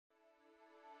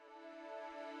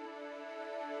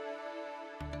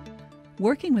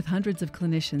Working with hundreds of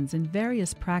clinicians in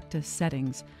various practice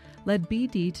settings led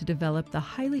BD to develop the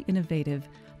highly innovative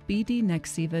BD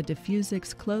Nexiva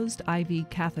Diffusics closed IV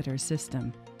catheter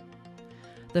system.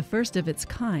 The first of its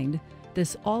kind,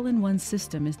 this all-in-one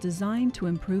system is designed to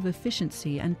improve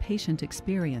efficiency and patient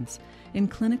experience in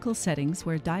clinical settings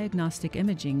where diagnostic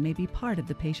imaging may be part of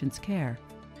the patient's care.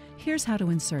 Here's how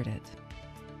to insert it.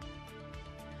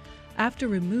 After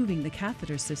removing the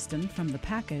catheter system from the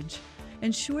package,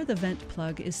 ensure the vent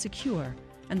plug is secure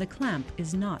and the clamp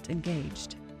is not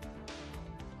engaged.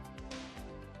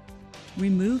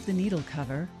 Remove the needle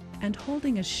cover and,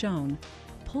 holding as shown,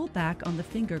 pull back on the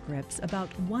finger grips about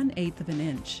 1/8 of an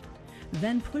inch.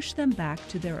 Then push them back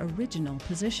to their original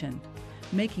position,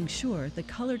 making sure the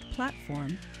colored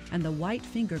platform and the white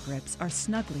finger grips are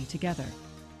snugly together.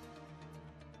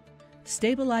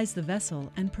 Stabilize the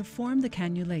vessel and perform the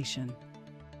cannulation.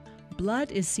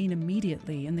 Blood is seen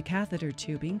immediately in the catheter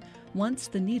tubing once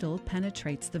the needle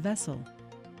penetrates the vessel.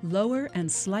 Lower and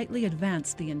slightly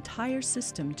advance the entire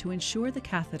system to ensure the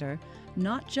catheter,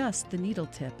 not just the needle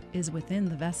tip, is within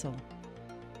the vessel.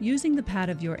 Using the pad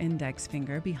of your index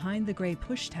finger behind the gray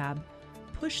push tab,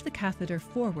 push the catheter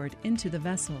forward into the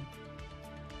vessel.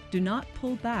 Do not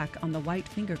pull back on the white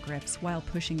finger grips while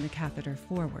pushing the catheter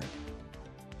forward.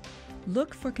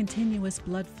 Look for continuous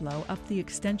blood flow up the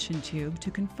extension tube to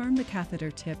confirm the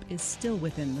catheter tip is still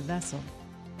within the vessel.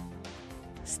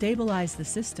 Stabilize the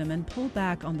system and pull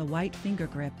back on the white finger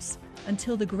grips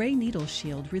until the gray needle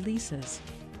shield releases.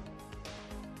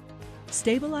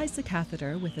 Stabilize the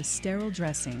catheter with a sterile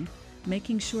dressing,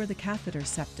 making sure the catheter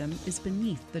septum is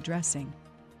beneath the dressing.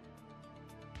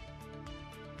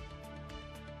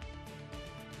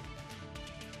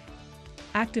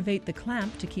 Activate the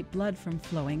clamp to keep blood from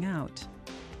flowing out.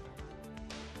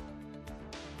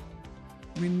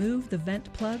 Remove the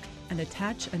vent plug and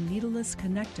attach a needleless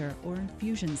connector or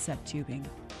infusion set tubing.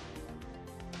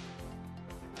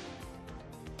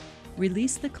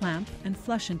 Release the clamp and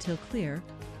flush until clear,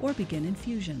 or begin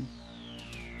infusion.